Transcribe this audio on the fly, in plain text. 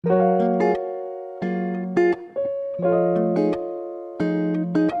Big,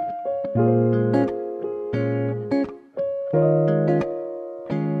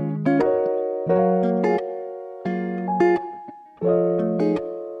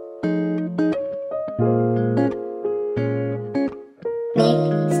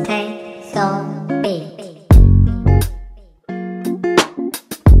 stay, so big.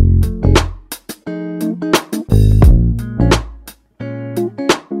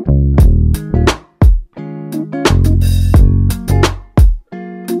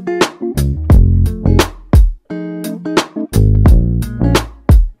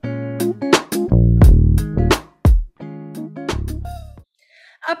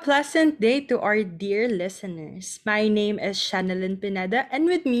 A pleasant day to our dear listeners. My name is Shanalyn Pineda and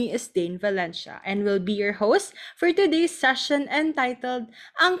with me is Dane Valencia and will be your host for today's session entitled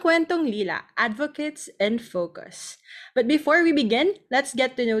Ang Kwentong Lila, Advocates in Focus. But before we begin, let's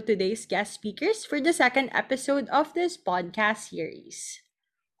get to know today's guest speakers for the second episode of this podcast series.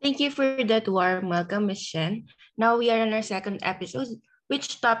 Thank you for that warm welcome, Ms. Shen. Now we are on our second episode,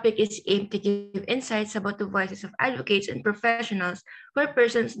 which topic is aimed to give insights about the voices of advocates and professionals for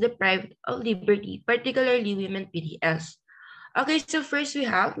persons deprived of liberty, particularly women PDLs. Okay, so first we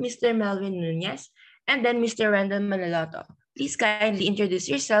have Mr. Melvin Nunez and then Mr. Wendell Manaloto. Please kindly introduce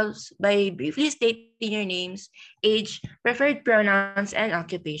yourselves by briefly stating your names, age, preferred pronouns, and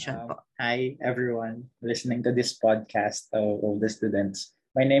occupation. Hi, everyone listening to this podcast of the students.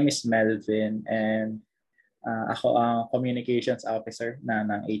 My name is Melvin and ako ang Communications Officer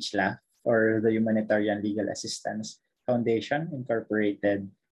ng HLAF or the Humanitarian Legal Assistance Foundation Incorporated,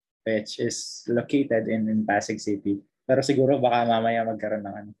 which is located in Pasig City. Pero siguro baka mamaya magkaroon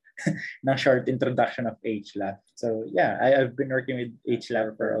ng, ng short introduction of HLAF. So yeah, I've been working with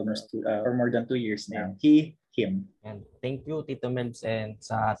HLAF for almost for more than 2 years now. He, him. And thank you, Tito Melbs and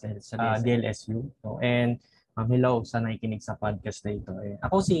sa DLSU. So, and hello sa nakikinig sa podcast na ito.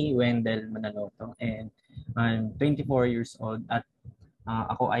 Ako si Wendell Manaloto and I'm 24 years old at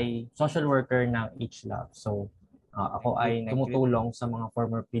ako ay social worker ng HLAF. So, ako ay tumutulong sa mga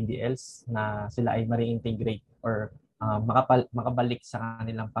former PDLs na sila ay ma-reintegrate or makabalik sa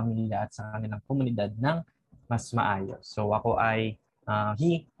kanilang pamilya at sa kanilang komunidad ng mas maayos. So, ako ay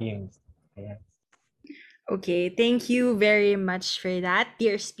he, him. Ayan. Okay, thank you very much for that,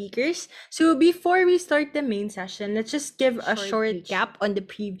 dear speakers. So before we start the main session, let's just give a short recap on the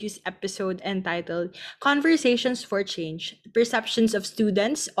previous episode entitled Conversations for Change, Perceptions of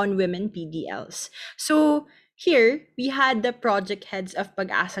Students on Women PDLs. So here, we had the project heads of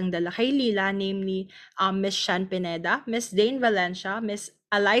Pag-Asang Dala kay Lila, namely Ms. Shan Pineda, Ms. Dane Valencia, Ms.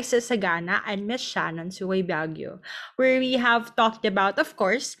 Eliza Sagana, and Ms. Shannon Suway Baguio, where we have talked about, of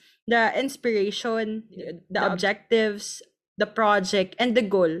course, the inspiration, the objectives, the project, and the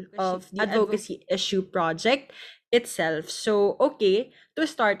goal of the advocacy issue project itself. So, okay, to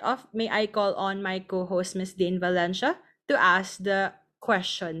start off, may I call on my co-host, Ms. Dane Valencia, to ask the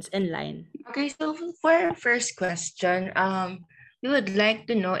questions in line. Okay, so for our first question, we would like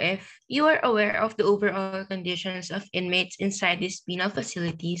to know if you are aware of the overall conditions of inmates inside these penal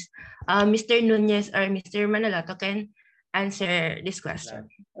facilities. Mr. Nunez or Mr. Manaloto can answer this question.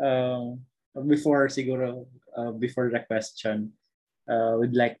 Before the question,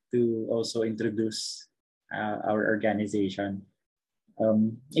 we'd like to also introduce our organization.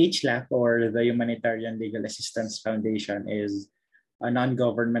 HLAF or the Humanitarian Legal Assistance Foundation is a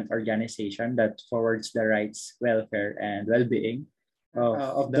non-government organization that forwards the rights, welfare, and well-being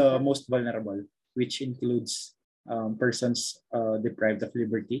of the most vulnerable, which includes persons deprived of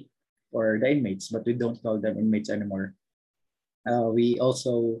liberty or the inmates, but we don't call them inmates anymore. We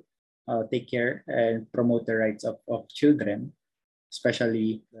also take care and promote the rights of children,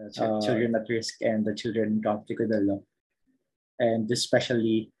 especially children at risk and the children in conflict with the law. And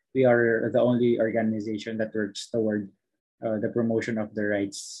especially, we are the only organization that works toward the promotion of the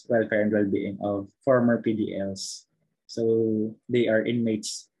rights, welfare, and well-being of former PDLs. So they are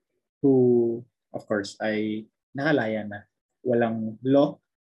inmates who, of course, ay nakalaya na. Walang law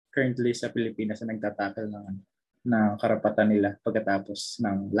currently sa Pilipinas na nagtatakal ng karapatan nila pagkatapos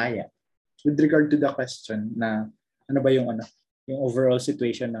ng laya. With regard to the question na ano ba yung overall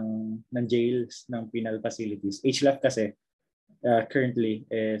situation ng jails, ng penal facilities. HLAF kasi currently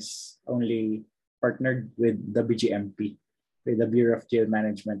is only partnered with the BGMP, with the Bureau of Jail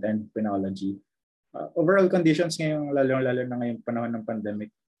Management and Penology. Overall conditions ngayon, lalo na ngayong panahon ng pandemic,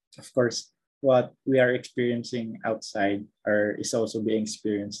 of course, what we are experiencing outside is also being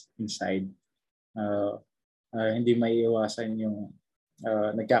experienced inside. Hindi maiiwasan yung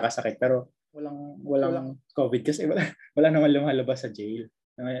nagkakasakit pero walang COVID kasi wala naman lumalabas sa jail.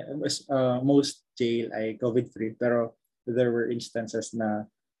 Most jail ay COVID-free, pero there were instances na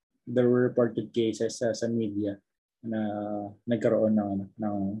there were reported cases sa media na nagkaroon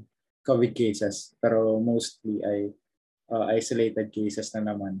ng COVID cases, pero mostly ay isolated cases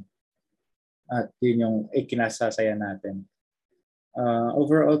na naman. At yun yung ikinasasaya natin.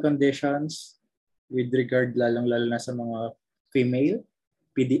 Overall conditions with regard lalong-lalo na sa mga female,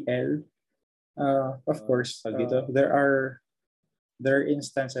 PDL, of course, dito, there are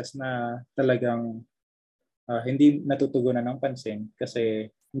instances na talagang hindi natutugunan ng pansin kasi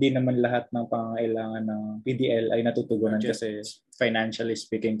hindi naman lahat ng pangangailangan ng PDL ay natutugunan kasi financially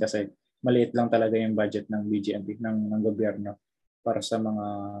speaking kasi maliit lang talaga yung budget ng BGMP ng gobyerno para sa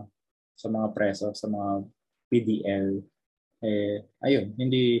mga preso, sa mga PDL. Ayun,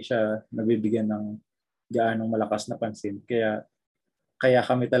 hindi siya nabibigyan ng gaanong malakas na pansin. Kaya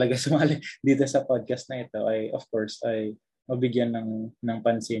kami talaga sumali dito sa podcast na ito ay of course ay mabigyan ng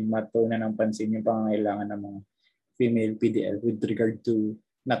pansin, matuunan ng pansin yung pangangailangan ng mga female PDL with regard to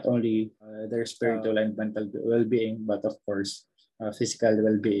not only their spiritual and mental well-being, but of course, physical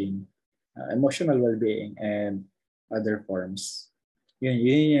well-being, emotional well-being, and other forms. Yun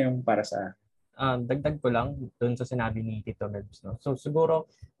yung para sa dagdag ko lang doon sa sinabi ni Tito Melbs, no? So siguro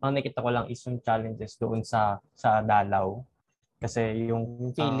ang nakita ko lang is yung challenges doon sa dalaw kasi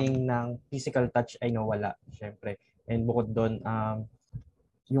yung feeling ng physical touch ay nawala syempre. And bukod doon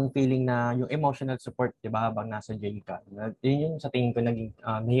yung feeling na yung emotional support, 'di ba, habang nasa jail ka. Yun yung sa tingin ko naging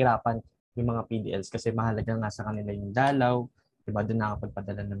nahirapan yung mga PDLs kasi mahalaga nga sa kanila yung dalaw, 'di ba? Doon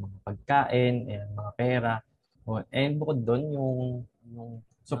nakapagpadala ng mga pagkain, mga pera. And bukod doon yung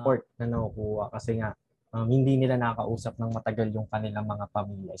support na nakukuha kasi nga hindi nila nakakausap ng matagal yung kanilang mga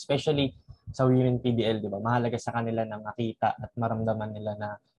pamilya. Especially sa women PDL, 'di ba? Mahalaga sa kanila na makita at maramdaman nila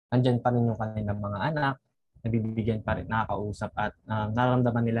na andyan pa rin yung kanilang mga anak, nabibigyan pa rin, nakakausap at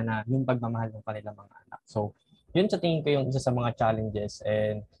nararamdaman nila na yung pagmamahal ng kanilang mga anak. So, yun sa tingin ko yung isa sa mga challenges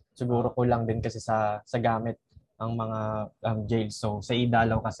and siguro ko lang din kasi sa gamit ang mga jails. So, sa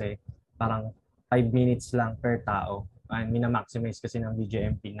idalaw kasi parang 5 minutes lang per tao. And minamaximize kasi ng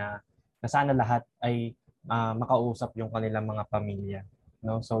BJMP na sana lahat ay makausap yung kanilang mga pamilya.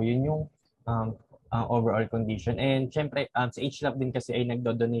 No? So, yun yung overall condition. And syempre, sa HLAF din kasi ay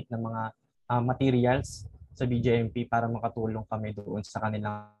nagdo-donate ng mga materials sa BJMP para makatulong kami doon sa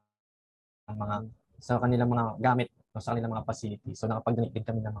kanilang mga gamit o sa kanilang mga facilities. So nakapag-donate din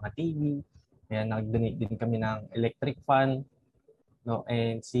kami ng mga TV, nag-donate din kami ng electric fan, no,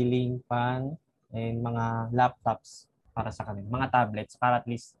 and ceiling fan, and mga laptops para sa kanila, mga tablets para at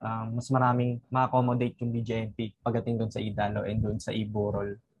least mas maraming ma-accommodate yung BJMP pagdating doon sa Idalo and doon sa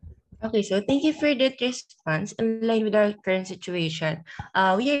Iborol. Okay, so thank you for that response. In line with our current situation,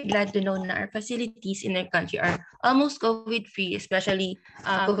 we are glad to know that our facilities in our country are almost COVID-free, especially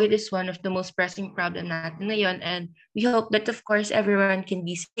COVID is one of the most pressing problem natin ngayon, and we hope that, of course, everyone can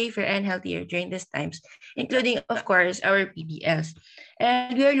be safer and healthier during these times, including, of course, our PDLs.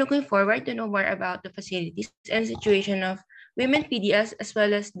 And we are looking forward to know more about the facilities and situation of women PDLs as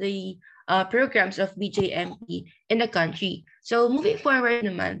well as the programs of BJMP in the country. So moving forward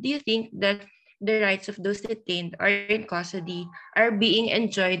naman, do you think that the rights of those detained or in custody are being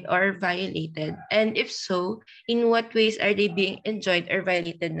enjoyed or violated? And if so, in what ways are they being enjoyed or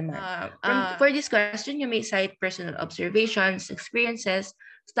violated naman? For this question, you may cite personal observations, experiences,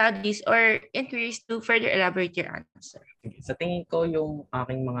 studies, or inquiries to further elaborate your answer. Sa tingin ko yung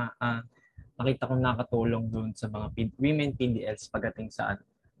aking mga nakita kong nakatulong doon sa mga women PDLs pagdating sa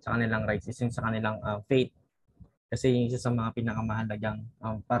kanilang rights is sa kanilang faith. Kasi yung isa sa mga pinakamahalagang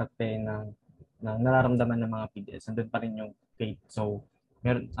parte ng nararamdaman ng mga PDLs, nandun pa rin yung faith. So,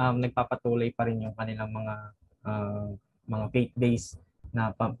 nagpapatuloy pa rin yung kanilang mga faith-based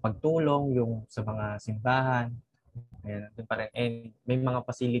na pagtulong yung sa mga simbahan. Ayan, nandun pa rin. And may mga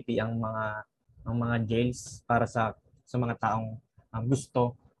facility ang mga jails para sa mga taong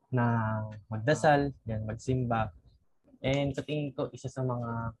gusto na magdasal, yan, magsimba. And sa tingin ko, isa sa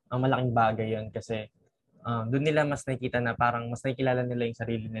mga malaking bagay yon kasi doon nila mas nakikita na parang mas nakikilala nila yung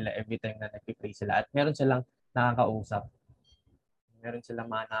sarili nila every time na nag-pray sila. At meron silang nakakausap. Meron silang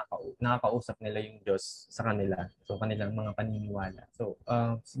nakakausap nila yung Diyos sa kanila. So, kanilang mga paniniwala. So,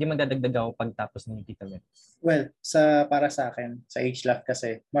 sige magdadagdag ako pagtapos ni Tita Mel. Well, para sa akin, sa HLAF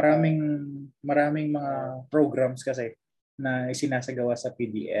kasi, maraming mga programs kasi na isinasagawa sa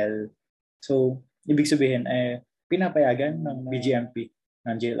PDL. So, ibig sabihin, pinapayagan ng BGMP,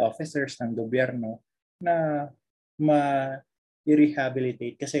 ng jail officers, ng gobyerno, na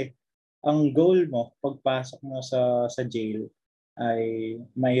ma-rehabilitate. Kasi, ang goal mo, pagpasok mo sa jail, ay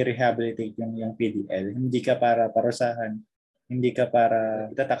may rehabilitate yung PDL. Hindi ka para parusahan. Hindi ka para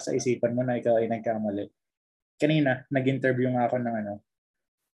itatak sa isipan mo na ikaw ay nagkamali. Kanina, nag-interview nga ako ng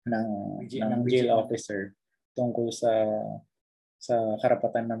ng jail officer tungkol sa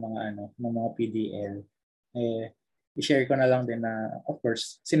karapatan ng mga PDL. I-share ko na lang din na, of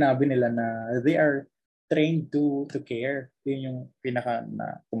course, sinabi nila na they are trained to care. Yun yung pinaka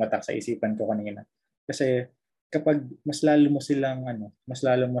na tumatak sa isipan ko kanina. Kasi kapag mas lalo mo silang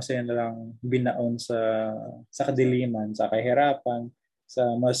binaon sa kadiliman, sa kahirapan,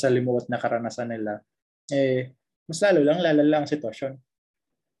 sa masalimuot na karanasan nila, mas lalo lang lalala ang sitwasyon.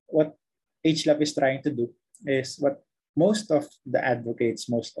 What HLAF is trying to do is what most of the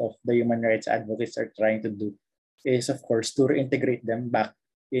human rights advocates are trying to do is, of course, to reintegrate them back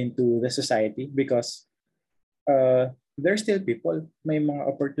into the society because they're still people. May mga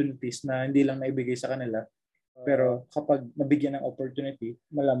opportunities na hindi lang naibigay sa kanila. Pero kapag nabigyan ng opportunity,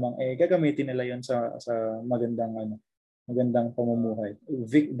 malamang gagamitin nila yon sa magandang pamumuhay.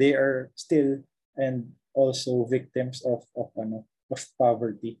 They are still and also victims of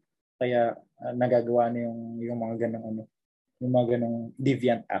poverty. Kaya nagagawa na yung mga ganong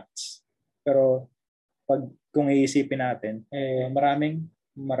deviant acts. Pero kung iisipin natin,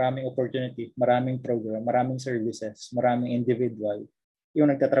 maraming opportunity, maraming program, maraming services, maraming individual yung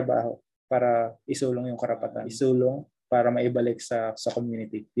nagtatrabaho para isulong yung karapatan, isulong para maibalik sa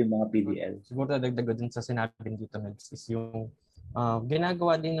community yung mga PDL. Siguro dadagdag ko dun sa sinabi dito, Mels, is yung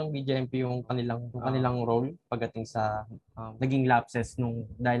ginagawa din ng BJMP yung kanilang role pagdating sa naging lapses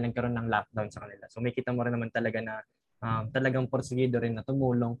dahil nagkaroon ng lockdown sa kanila. So may kita mo rin naman talaga na talagang porsigido rin na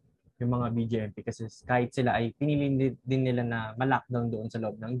tumulong yung mga BJMP kasi kahit sila ay pinili din nila na ma-lockdown doon sa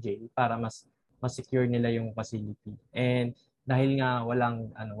loob ng jail para mas secure nila yung facility. And dahil nga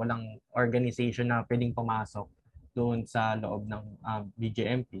walang organization na pwedeng pumasok doon sa loob ng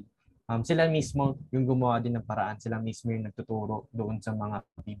BJMP, sila mismo yung gumawa din ng paraan, sila mismo yung nagtuturo doon sa mga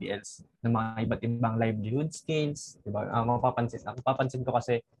PDLs ng mga iba't ibang livelihood skills, diba? Mapapansin ko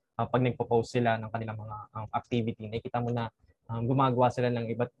kasi pag nagpo-post sila ng kanilang mga activity, nakikita mo na gumagawa sila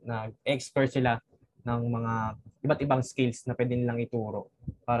ng expert sila ng mga iba't ibang skills na pwede nilang ituro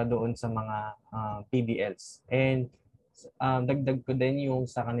para doon sa mga PDLs. And dagdag ko din yung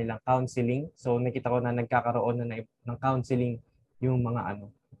sa kanilang counseling. So nakita ko na nagkakaroon na ng counseling yung mga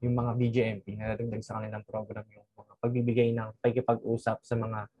BJMP na dagdag sa kanilang program yung mga pagbibigay ng pakikipag-usap sa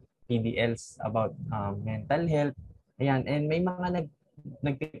mga PDLs about mental health. Ayan, and may mga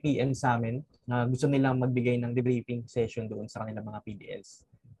nag-PM sa amin na gusto nilang magbigay ng debriefing session doon sa kanilang mga PDLs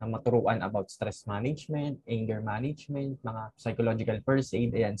na maturuan about stress management, anger management, mga psychological first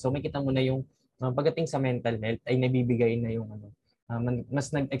aid. Ayan. So may kita mo na yung pagdating sa mental health ay nabibigay na yung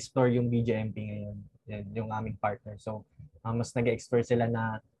mas nag-explore yung BJMP ngayon, yung aming partner. So mas nag-explore sila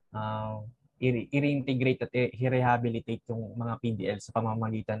na i-reintegrate at i-rehabilitate yung mga PDL sa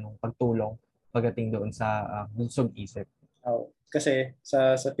pamamagitan ng pagtulong pagdating doon sa bunsog isip. Kasi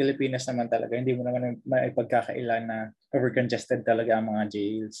sa Pilipinas naman talaga, hindi mo naman maipagkakailan na over-congested talaga ang mga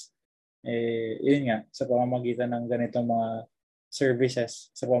jails. Yun nga, sa pamamagitan ng ganitong mga services,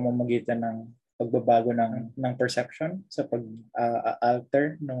 sa pamamagitan ng pagbabago ng perception, sa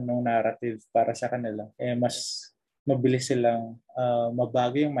pag-alter ng narrative para sa kanila, mas mabilis silang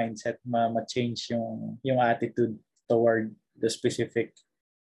mabago yung mindset, ma-change yung attitude toward the specific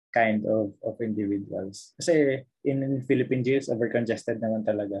kind of individuals. Kasi in Philippine jails, over-congested naman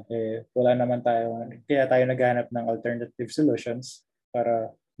talaga. Wala naman kaya tayo naghahanap ng alternative solutions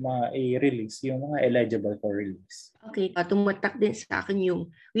para ma-release yung mga eligible for release. Okay, tumatak din sa akin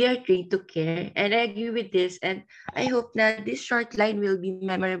yung we are trained to care, and I agree with this, and I hope na this short line will be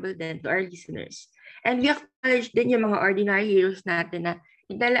memorable then to our listeners. And we acknowledge din yung mga ordinary heroes natin na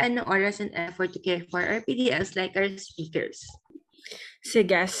naglalaan ng oras and effort to care for our PDLs like our speakers.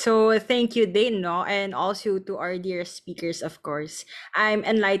 Sige, so thank you din, no? And also to our dear speakers, of course. I'm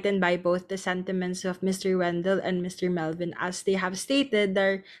enlightened by both the sentiments of Mr. Wendell and Mr. Melvin, as they have stated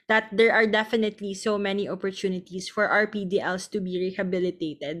that there are definitely so many opportunities for our PDLs to be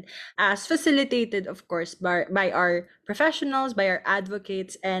rehabilitated, as facilitated, of course, by our professionals, by our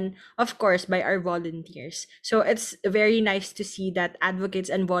advocates, and of course, by our volunteers. So it's very nice to see that advocates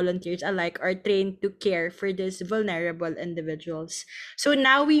and volunteers alike are trained to care for these vulnerable individuals. So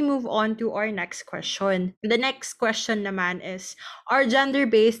now we move on to our next question. The next question naman is, are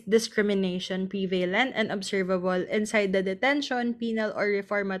gender-based discrimination prevalent and observable inside the detention, penal, or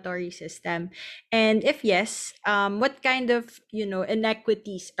reformatory system? And if yes, what kind of,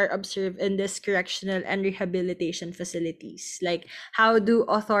 inequities are observed in this correctional and rehabilitation facilities? Like, how do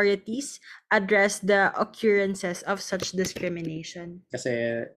authorities address the occurrences of such discrimination?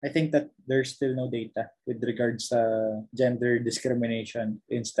 Kasi I think that there's still no data with regards sa gender discrimination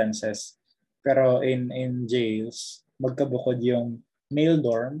instances. Pero in jails, magkabukod yung male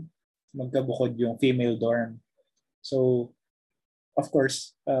dorm, magkabukod yung female dorm. So, of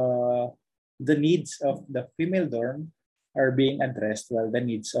course, the needs of the female dorm are being addressed while the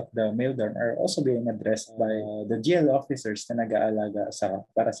needs of the male dorm are also being addressed by the jail officers na nag-aalaga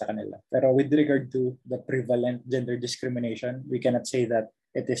para sa kanila. Pero with regard to the prevalent gender discrimination, we cannot say that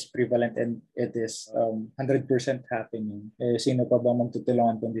it is prevalent and it is 100% happening. Sino pa ba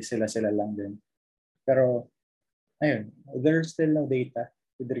magtutulungan kundi sila lang din. Pero ayun, there's still no data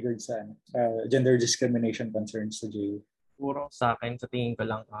with regard sa gender discrimination concerns sa jail. Siguro sa akin, sa tingin ko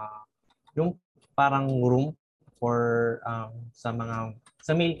lang, yung parang room for sa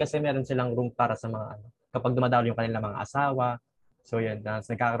male kasi meron silang room para sa mga kapag dumadalo yung kanilang mga asawa. So yun,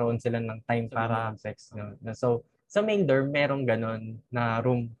 nagkakaroon sila ng time para sex. So sa main dorm, merong ganun na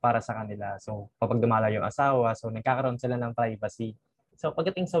room para sa kanila. So kapag dumalaw yung asawa, so nagkakaroon sila ng privacy. So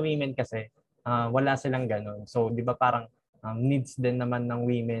pagdating sa women kasi, wala silang ganun. So di ba parang needs din naman ng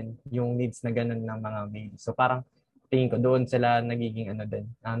women yung needs na ganun ng mga male. So parang tingin ko doon sila nagiging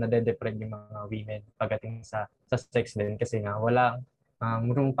nade-deprive yung mga women pagdating sa sex din kasi nga wala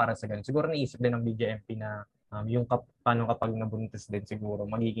room para sa ganun. Siguro naisip din ng BJMP na yung paano kapag nabuntis din siguro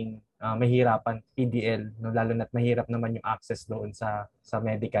magiging mahirapan PDL, no, lalo na't mahirap naman yung access doon sa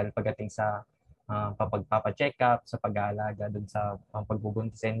medical pagdating sa pagpapa-check up, sa pag-aalaga doon sa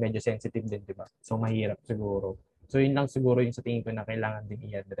pagbubuntis, and medyo sensitive din, di ba? So mahirap siguro. So yun lang siguro yung sa tingin ko na kailangan din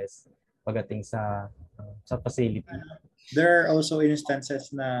i-address pagdating sa facility. There are also instances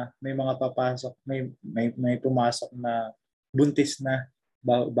na may mga papasok, may pumasok na buntis na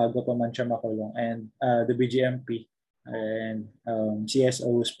bago pa man siya makulong, and the BGMP and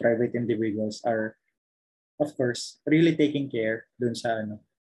CSOs, private individuals are of course really taking care dun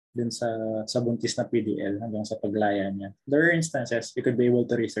sa buntis na PDL hanggang sa paglaya niya. There are instances you could be able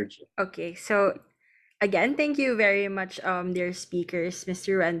to research it. Okay, so again, thank you very much, dear speakers,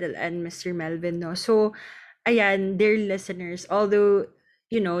 Mr. Wendell and Mr. Melvin. No, so, ayan, dear listeners, although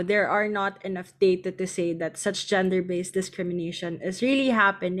there are not enough data to say that such gender-based discrimination is really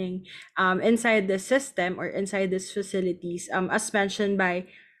happening inside the system or inside these facilities, as mentioned by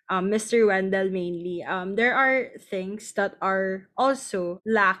Mr. Wendell mainly, there are things that are also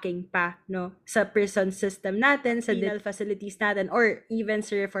lacking pa, no, sa prison system natin, sa penal facilities natin, or even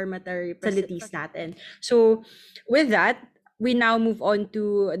sa reformatory facilities natin. So, with that, we now move on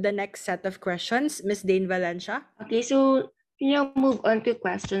to the next set of questions. Ms. Dane Valencia. Okay, so we now move on to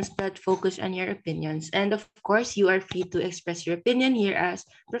questions that focus on your opinions. And of course, you are free to express your opinion here as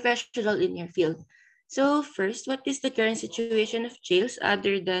professional in your field. So first, what is the current situation of jails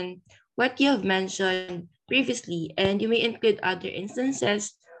other than what you have mentioned previously? And you may include other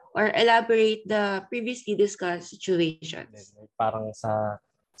instances or elaborate the previously discussed situations. Parang sa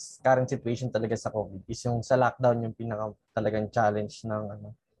current situation talaga sa COVID is yung sa lockdown yung pinaka talagang challenge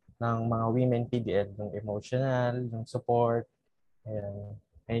ng mga women PDL, yung emotional, yung support,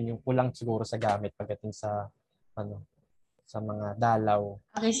 ayun yung kulang siguro sa gamit pagdating sa sa mga dalaw.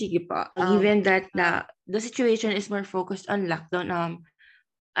 Okay, sige po. Given that the situation is more focused on lockdown,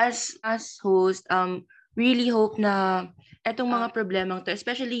 as host, really hope na etong mga problemang to,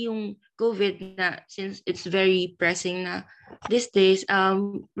 especially yung COVID na since it's very pressing na these days,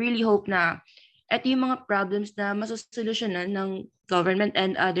 really hope na eto yung mga problems na masusolusyonan ng government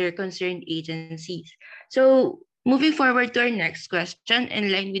and other concerned agencies. So, moving forward to our next question,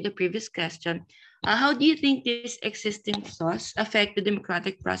 in line with the previous question, how do you think this existing laws affect the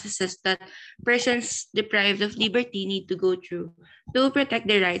democratic processes that persons deprived of liberty need to go through to protect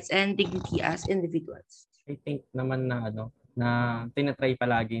their rights and dignity as individuals? I think naman na tinatry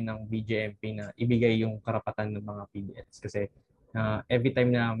palagi ng BJMP na ibigay yung karapatan ng mga PDLs kasi every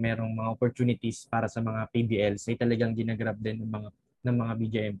time na merong mga opportunities para sa mga PDLs ay talagang ginagrab din ng mga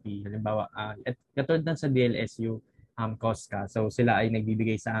BJMP. Halimbawa, katulad ng sa DLSU, COSCA, so sila ay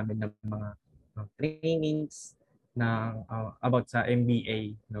nagbibigay sa amin ng mga trainings na about sa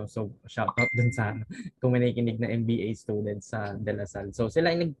MBA, no? So shout out dun sa kung may nakikinig na MBA students sa De La Salle. So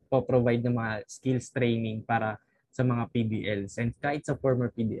sila ay nagpo-provide ng mga skills training para sa mga PDLs, and kahit sa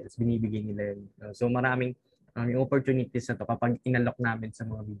former PDLs binibigay nila yun. So maraming yung opportunities na to kapag inalok namin sa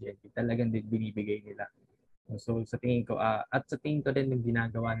mga BJMP talagang din binibigay nila. So sa tingin ko at sa tingin ko din yung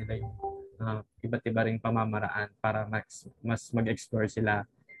ginagawa nila yung iba't iba ring pamamaraan para mas mag-explore sila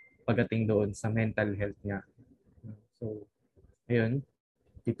pagdating doon sa mental health niya. So, ayun.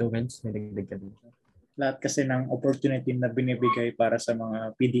 Tito Wens, may dagdag ka din. Lahat kasi ng opportunity na binibigay para sa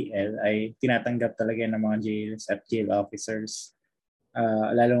mga PDL ay tinatanggap talaga ng mga jails at jail officers.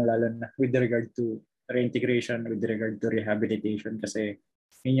 lalong-lalo na with regard to reintegration, with regard to rehabilitation kasi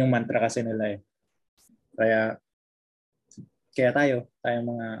yun yung mantra kasi nila eh. Kaya tayo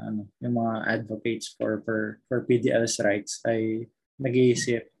mga yung mga advocates for PDL's rights ay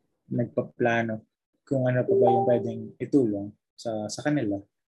nag-iisip, nagpaplano kung ano pa ba yung pwedeng itulong sa kanila.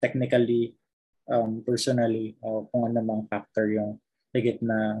 Technically, personally, o kung ano mang factor yung higit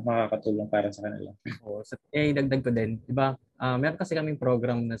na makakatulong para sa kanila. Dagdag ko din, di ba, meron kasi kaming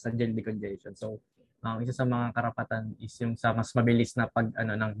program na sa jail decongestion. So, isa sa mga karapatan is yung sa mas mabilis na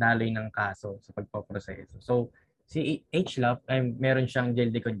ng daloy ng kaso sa pagpoproseso. So, si HLAF ay meron siyang jail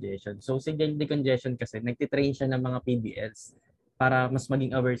decongestion. So, si jail decongestion kasi nagtitrain siya ng mga PDLs para mas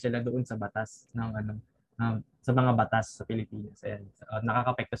maging aware sila doon sa batas sa mga batas sa Pilipinas and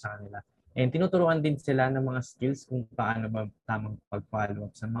nakakapekto sa kanila. And tinuturuan din sila ng mga skills kung paano ba tamang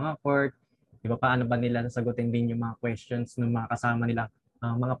pag-follow up sa mga court, di ba, paano ba nila nasagutin din yung mga questions ng mga kasama nila,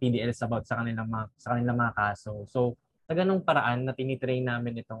 mga PDLs about sa kanilang mga kaso. So, sa ganung paraan na tinitrain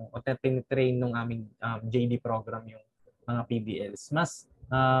namin tinitrain nung aming JD program yung mga PDLs, mas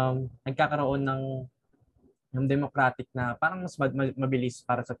nagkakaroon ng democratic na parang mas mabilis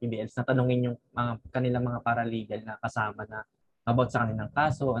para sa PDLs na tanungin yung kanilang mga paralegal na kasama na about sa kanilang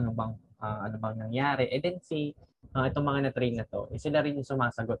kaso, ano bang nangyari. And then itong mga na-train na to, sila rin yung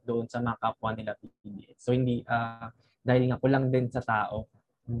sumasagot doon sa mga kapwa nila PDLs. So hindi dahil nga kulang din sa tao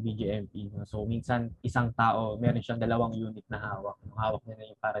yung BJMP. No? So minsan isang tao, meron siyang 2 unit na hawak. Hawak niya na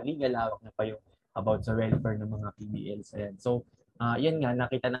yung paralegal, hawak niya pa yung about sa welfare ng mga PDLs. Ayan. So yun nga,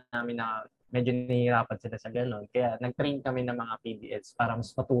 nakita namin na medyo nahihirapan sila sa gano'n. Kaya nag-train kami ng mga PDLs para mas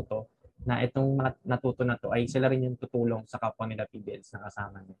matuto na itong mga natuto na to ay sila rin yung tutulong sa kapwa nila PDLs na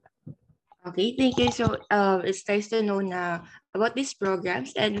kasama nila. Okay, thank you. So it's nice to know na about these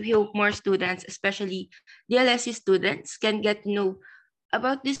programs, and we hope more students, especially DLSU students, can get to know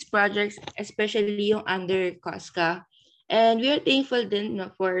about these projects, especially yung under COSCA. And we are thankful din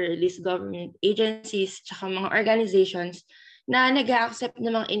for these government agencies tsaka mga organizations na nag-accept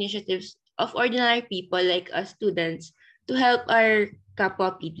ng mga initiatives of ordinary people like us students to help our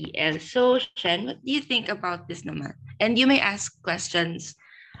kapwa PDL. So, Shen, what do you think about this naman? And you may ask questions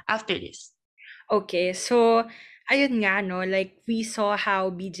after this. Okay, so ayun nga no, like we saw how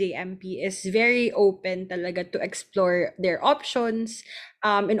BJMP is very open talaga to explore their options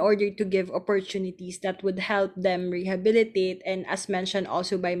in order to give opportunities that would help them rehabilitate and, as mentioned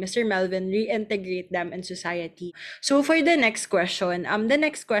also by Mr. Melvin, reintegrate them in society. So for the next question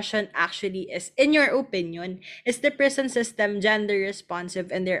actually is, in your opinion, is the prison system gender responsive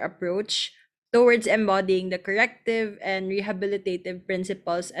in their approach towards embodying the corrective and rehabilitative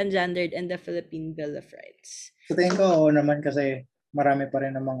principles engendered in the Philippine Bill of Rights? So tingin ko, oo naman kasi marami pa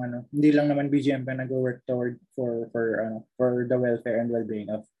rin namang hindi lang naman BGM pa nag-work toward for the welfare and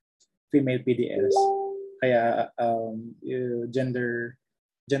well-being of female PDLs. Kaya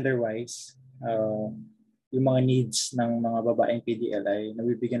gender-wise, yung mga needs ng mga babaeng PDL ay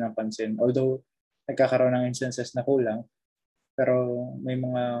nabibigyan ng pansin. Although nagkakaroon ng instances na kulang, pero may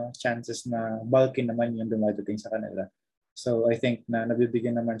mga chances na bulky naman yung dumadating sa kanila. So I think na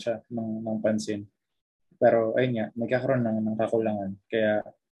nabibigyan naman siya ng pansin. Pero ayun nga, nagkakaroon ng kakulangan. Kaya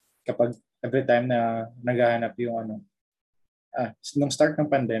kapag every time na naghahanap yung nung start ng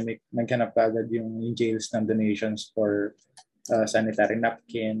pandemic, naghanap ka agad yung jails ng donations for sanitary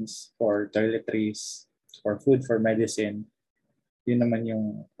napkins, for toiletries, for food, for medicine. Yun naman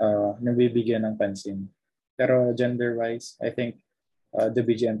yung nabibigyan ng pansin. Pero gender-wise, I think the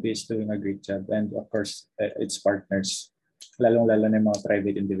BGMP is doing a great job. And of course, its partners, lalong-lalo na yung mga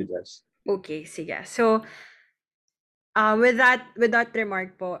private individuals. Okay, sige. So, with that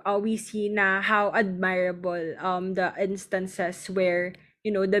remark po, we see na how admirable the instances where,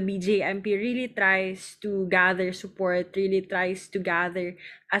 you know, the BJMP really tries to gather support, really tries to gather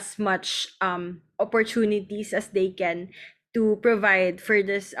as much opportunities as they can to provide for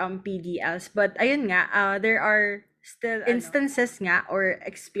this PDLs. But ayun nga, there are still instances nga or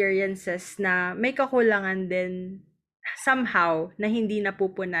experiences na may kakulangan din somehow na hindi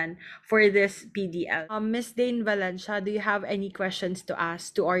napupunan for this PDL. Ms. Dane Valencia, do you have any questions to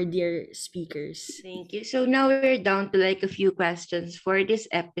ask to our dear speakers? Thank you. So now we're down to like a few questions for this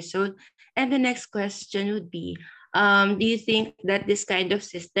episode. And the next question would be, do you think that this kind of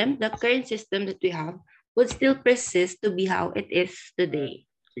system, the current system that we have, would still persist to be how it is today?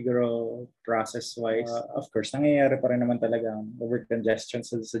 Siguro process-wise, of course, nangyayari pa rin naman talaga ang over-congestion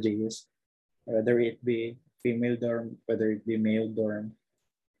sa jails. Whether it be female dorm, whether it be male dorm.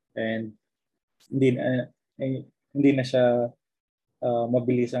 And hindi na siya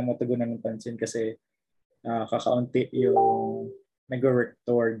mabilis ang matugunan ng pansin kasi kakaunti yung nag-work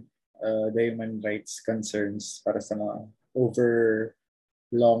toward the human rights concerns para sa mga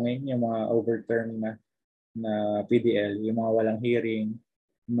overlonging, yung mga overterm na PDL, yung mga walang hearing,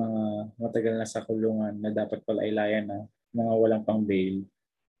 yung mga matagal na sa kulungan na dapat pala ilayan na, mga walang pang bail.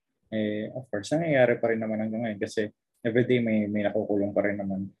 Of course, nangyayari pa rin naman hanggang ngayon kasi everyday may nakukulong pa rin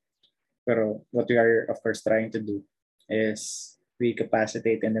naman. Pero what we are, of course, trying to do is we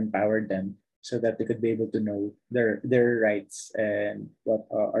capacitate and empower them so that they could be able to know their rights and what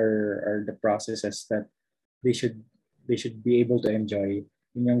are the processes that they should be able to enjoy.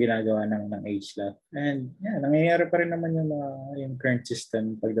 Yun yung ginagawa ng HLAF. And yeah, nangyayari pa rin naman yung current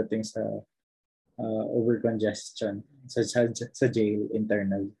system pagdating sa overcongestion sa jail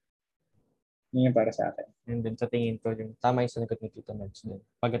internal. Yun yung para sa akin. And then sa tingin ko, yung tama yung sinagot ni Tito Meds din.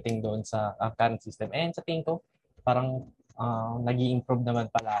 Pagdating doon sa current system. And sa tingin ko, parang nag-i-improve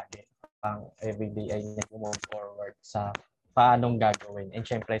naman palagi. Parang everyday ay nag-move forward sa paanong gagawin. And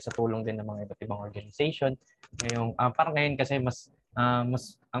syempre, sa tulong din ng mga iba't ibang organization. Ngayong, parang ngayon kasi mas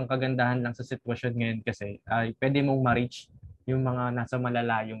ang kagandahan lang sa sitwasyon ngayon kasi ay pwede mong ma-reach yung mga nasa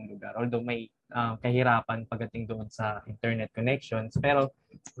malalayong lugar. Although may kahirapan pagdating doon sa internet connections. Pero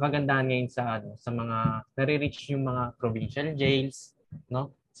kagandahan ngayon sa mga nare-reach yung mga provincial jails,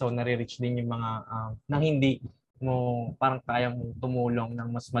 no? So nare-reach din yung mga nang hindi mo parang kaya mong tumulong ng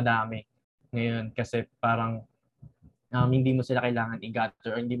mas madami ngayon kasi parang hindi mo sila kailangan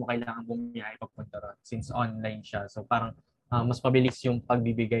i-gather or hindi mo kailangan bumiyahe papunta ron since online siya. So parang mas pabilis yung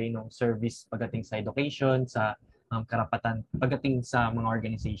pagbibigay ng service pagdating sa education, sa karapatan pagdating sa mga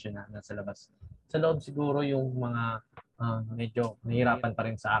organization na nasa labas. Sa loob siguro yung mga medyo nahihirapan pa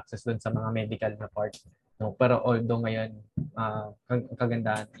rin sa access doon sa mga medical na part. No? Pero although ngayon,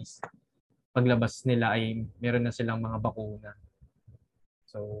 kagandahan is paglabas nila ay meron na silang mga bakuna.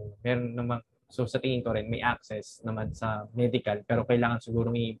 So, meron naman, so sa tingin ko rin may access naman sa medical pero kailangan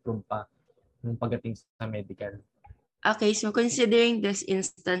siguro i-improve pa yung pagdating sa medical. Okay, so considering these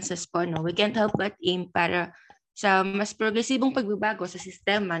instances po, no, we can't help but aim para sa mas progresibong pagbabago sa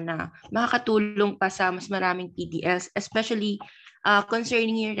sistema na makakatulong pa sa mas maraming PDLs, especially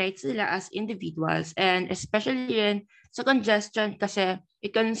concerning your rights nila as individuals and especially rin sa congestion kasi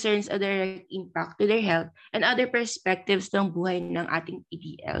it concerns a direct impact to their health and other perspectives ng buhay ng ating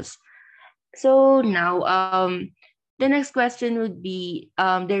PDLs. So now, the next question would be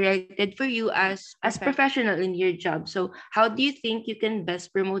directed for you as professional in your job. So how do you think you can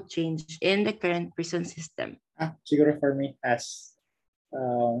best promote change in the current prison system? Siguro for me, as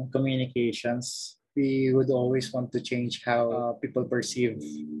communications, we would always want to change how people perceive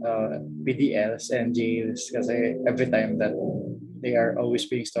PDLs and jails kasi every time that they are always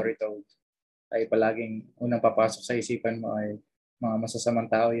being story told, ay palaging unang papasok sa isipan mo ay mga masasamang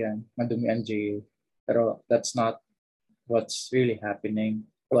tao yan, madumi ang jail. Pero that's not what's really happening.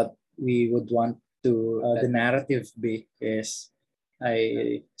 What we would want to the narrative be is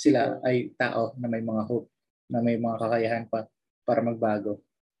ay sila ay tao na may mga hope, na may mga kakayahan pa para magbago.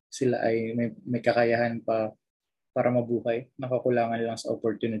 Sila ay may kakayahan pa para mabuhay, nakakulangan lang sa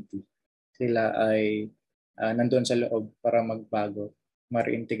opportunity. Sila ay nandoon sa loob para magbago,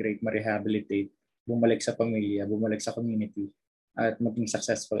 ma-reintegrate, ma-rehabilitate, bumalik sa pamilya, bumalik sa community, at maging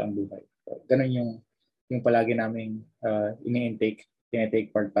successful ang buhay. So, ganun yung palagi naming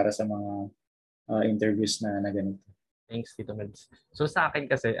tinitake part para sa mga interviews na ganito. Thanks, Tito Meds. So sa akin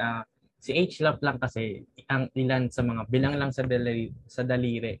kasi, si HLAF lang kasi ang ilan sa mga bilang lang sa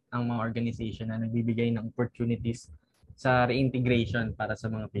daliri ang mga organization na nagbibigay ng opportunities sa reintegration para sa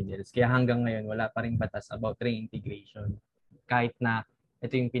mga PDLs. Kaya hanggang ngayon wala pa ring batas about reintegration. Kahit na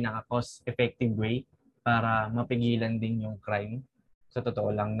ito yung pinaka cost effective way para mapigilan din yung crime. Sa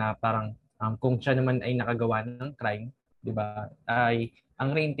totoo lang na parang kung siya naman ay nakagawa ng crime, 'di ba? Ay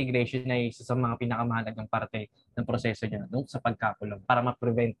ang reintegration ay isa sa mga pinakamahalagang parte ng proseso niya sa pagkakulong para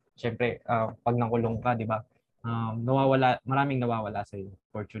ma-prevent syempre pag nakulong ka, 'di ba? Maraming nawawala sa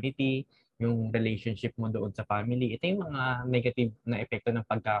opportunity, yung relationship mo doon sa family. Ito yung mga negative na epekto ng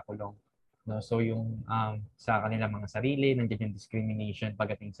pagkakulong. No? So yung sa kanila mga sarili, nandiyan yung discrimination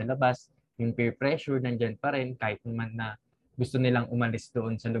pagdating sa labas, yung peer pressure nandiyan pa rin kahit naman na gusto nilang umalis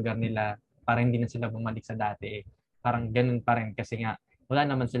doon sa lugar nila para hindi na sila bumalik sa dati. Parang ganun pa rin kasi nga wala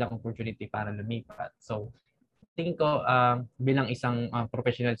naman silang opportunity para lumipat. So, tingin ko bilang isang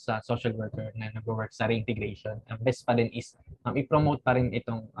professional sa social worker na nag-work sa reintegration, ang best pa din is i-promote pa rin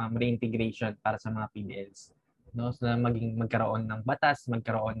itong reintegration para sa mga PDLs. No? So, magkaroon ng batas,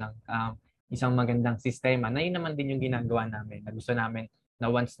 magkaroon ng isang magandang sistema na yun naman din yung ginagawa namin. Na gusto namin na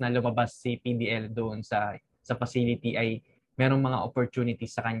once na lumabas si PDL doon sa facility ay merong mga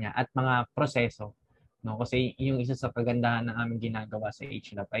opportunities sa kanya at mga proseso no? Kasi yung isa sa kagandahan ng aming ginagawa sa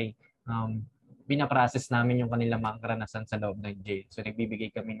HLAF ay pinaprocess namin yung kanilang mga karanasan sa loob ng jail. So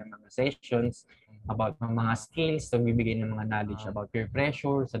nagbibigay kami ng mga sessions about mga skills, nagbibigay ng mga knowledge about peer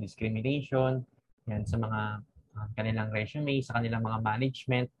pressure, sa discrimination, yan, sa mga kanilang resume, sa kanilang mga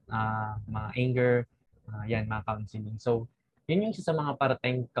management, mga anger, yan, mga counseling. So, yun yung isa sa mga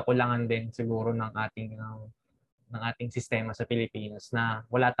parating kakulangan din siguro ng ating sistema sa Pilipinas na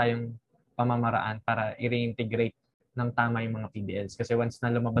wala tayong pamamaraan para i-reintegrate ng tama yung mga PDLs. Kasi once na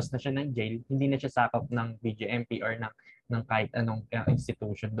lumabas na siya ng jail, hindi na siya sakop ng BGMP or ng kahit anong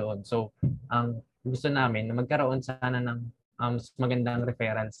institution doon. So, ang gusto namin na magkaroon sana ng mas magandang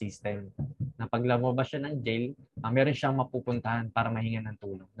referral system na pag lumabas siya ng jail, meron siyang mapupuntahan para mahinga ng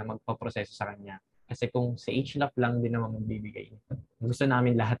tulong na magpaproseso sa kanya. Kasi kung sa HLAF lang din naman magbibigay, gusto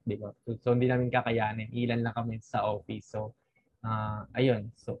namin lahat, di ba? So, hindi namin kakayanin. Ilan lang kami sa office. So,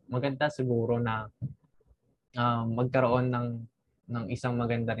 ayun. So, maganda siguro na magkaroon ng isang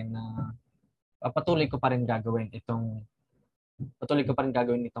maganda rin na patuloy ko pa rin gagawin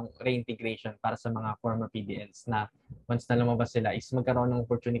itong reintegration para sa mga former PDLs na once na lumabas sila is magkaroon ng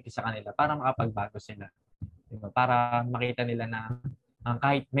opportunity sa kanila para makapagbago sila. Diba? Para makita nila na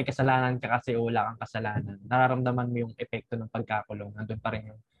kahit may kasalanan ka kasi o wala kang kasalanan, nararamdaman mo yung epekto ng pagkakulong. Nandun pa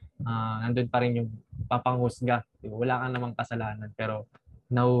rin yung papanghusga. Diba? Wala kang namang kasalanan pero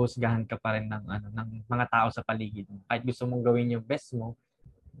nahuhusgahan ka pa rin ng mga tao sa paligid mo. Kahit gusto mong gawin yung best mo,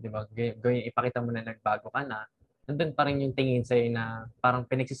 'di ba? Ipakita mo na nagbago ka na, nandun pa rin yung tingin sa'yo na parang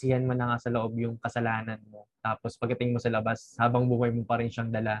pinagsisihan mo na nga sa loob yung kasalanan mo. Tapos pagdating mo sa labas, habang buhay mo pa rin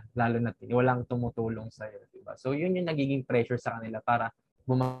siyang dala, lalo na walang tumutulong sa'yo, di ba? So yun yung nagiging pressure sa kanila para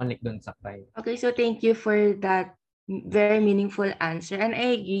bumalik doon sa crime. Okay, so thank you for that very meaningful answer. And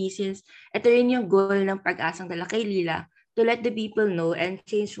I agree since ito rin yung goal ng Pag-Asang Dala kay Lila, to let the people know and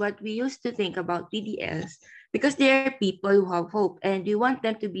change what we used to think about PDLs because they are people who have hope and we want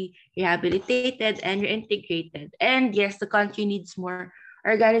them to be rehabilitated and reintegrated. And yes, the country needs more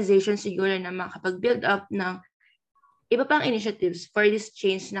organizations siguro na makapag-build up ng iba pang initiatives for this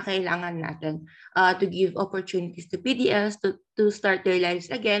change na kailangan natin to give opportunities to PDLs to start their lives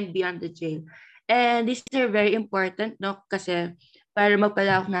again beyond the jail. And these are very important, no? Kasi para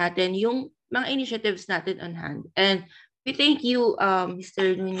magpalawak natin yung mga initiatives natin on hand. And we thank you,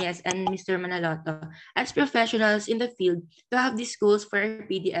 Mr. Nunez and Mr. Manaloto, as professionals in the field to have these schools for our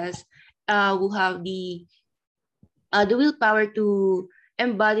PDLs who have the willpower to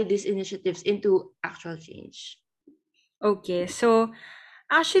embody these initiatives into actual change. Okay, so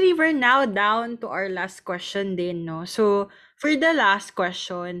actually we're now down to our last question din, no? So for the last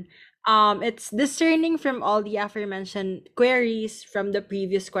question, it's discerning from all the aforementioned queries from the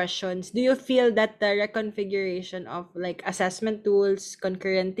previous questions. Do you feel that the reconfiguration of like assessment tools,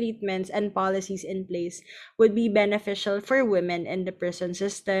 concurrent treatments, and policies in place would be beneficial for women in the prison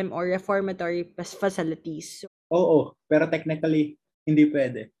system or reformatory facilities? Oo, pero technically, hindi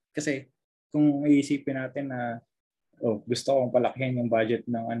pwede. Kasi kung iisipin natin na gusto kong palakihin yung budget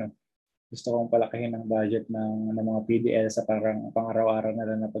ng mga PDL sa parang pang-araw-araw na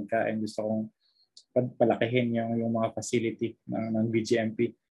lang na pagkain. Gusto kong palakihin yung mga facility ng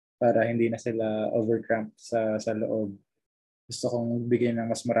BGMP para hindi na sila overcramped sa loob. Gusto kong bigyan ng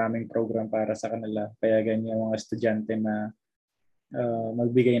mas maraming program para sa kanila. Kaya ganyan yung mga estudyante na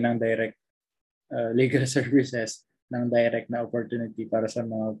magbigay ng direct legal services, ng direct na opportunity para sa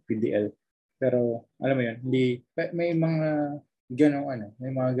mga PDL. Pero alam mo yun, may mga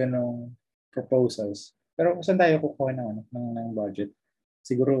ganong proposals. Pero kung saan tayo kukuha ng budget?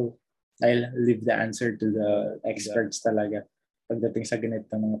 Siguro I'll leave the answer to the experts talaga pagdating sa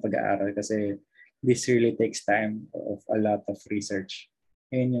ganitong mga pag-aaral kasi this really takes time of a lot of research.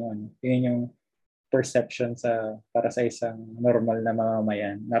 Yun yung perception para sa isang normal na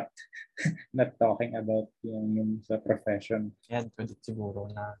mamamayan, not talking about yung sa profession. Yan, pwede siguro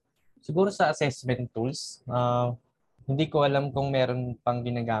sa assessment tools, hindi ko alam kung meron pang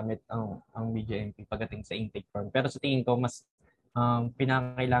ginagamit ang BJMP pagdating sa intake form. Pero sa tingin ko, mas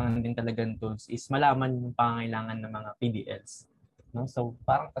pinakailangan din talaga ng tools is malaman yung pangailangan ng mga PDLs. No? So,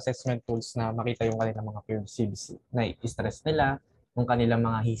 parang assessment tools na makita yung kanilang mga perceives na stress nila, yung kanilang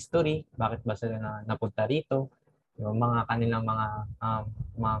mga history, bakit ba sila napunta rito, yung mga kanilang mga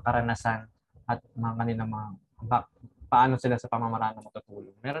karanasan at mga kanilang mga paano sila sa pamamaraan na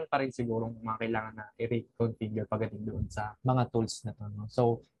matutulong. Meron pa rin sigurong mga kailangan na i-reconfigure pagdating doon sa mga tools na to. No?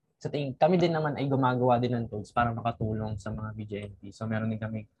 So, sa tingin, kami din naman ay gumagawa din ng tools para makatulong sa mga BJMP. So, meron din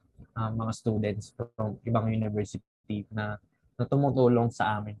kami mga students from ibang university na tumutulong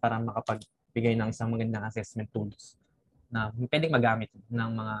sa amin para makapagbigay ng isang magandang assessment tools na pwedeng magamit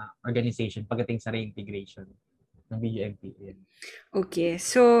ng mga organization pagdating sa reintegration ng BUMP. Okay,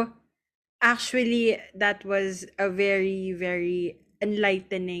 so actually, that was a very, very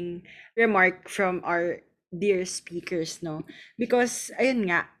enlightening remark from our dear speakers, no? Because,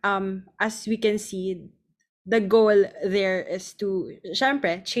 ayun nga, as we can see, the goal there is to,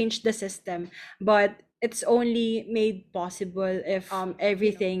 syempre, change the system. But it's only made possible if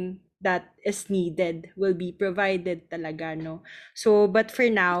everything that is needed will be provided talaga, no? So, but for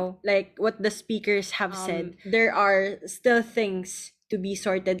now, like what the speakers have said, there are still things to be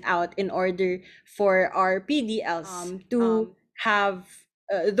sorted out in order for our PDLs to have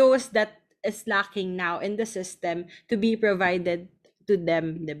those that is lacking now in the system to be provided to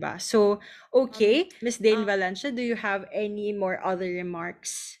them, diba? So, okay, Miss Dane Valencia, do you have any more other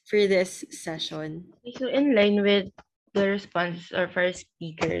remarks for this session? So in line with the response of our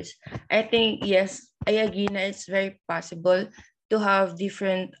speakers, I think yes, I agree na it's very possible to have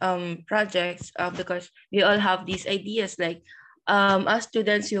different projects because we all have these ideas like as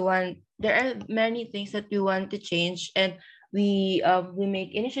students there are many things that we want to change, and we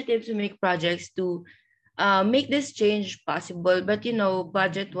make initiatives, we make projects to make this change possible. But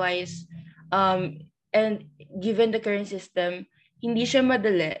budget wise, and given the current system, hindi siya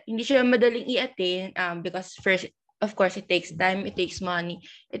madaling i-attain because first, of course, it takes time, it takes money,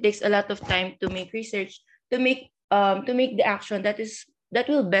 it takes a lot of time to make research, to make the action that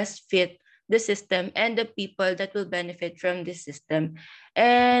will best fit the system and the people that will benefit from this system.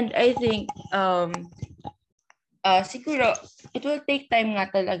 And I think siguro it will take time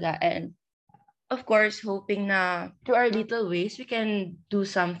nga talaga, and of course hoping na through our little ways we can do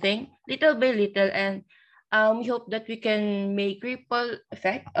something little by little, and we hope that we can make ripple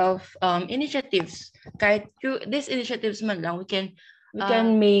effect of initiatives. Kahit through these initiatives man lang, we can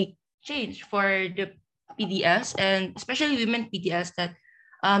make change for the PDLs, and especially women PDLs that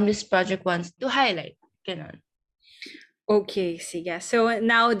this project wants to highlight. Ganon. Okay, sige. So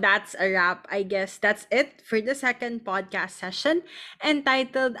now that's a wrap. I guess that's it for the second podcast session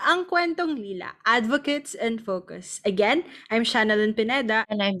entitled Ang Kwentong Lila, Advocates and Focus. Again, I'm Shanalyn Pineda,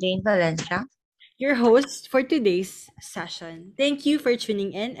 And I'm Jane Valencia, your host for today's session. Thank you for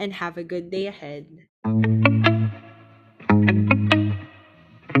tuning in and have a good day ahead.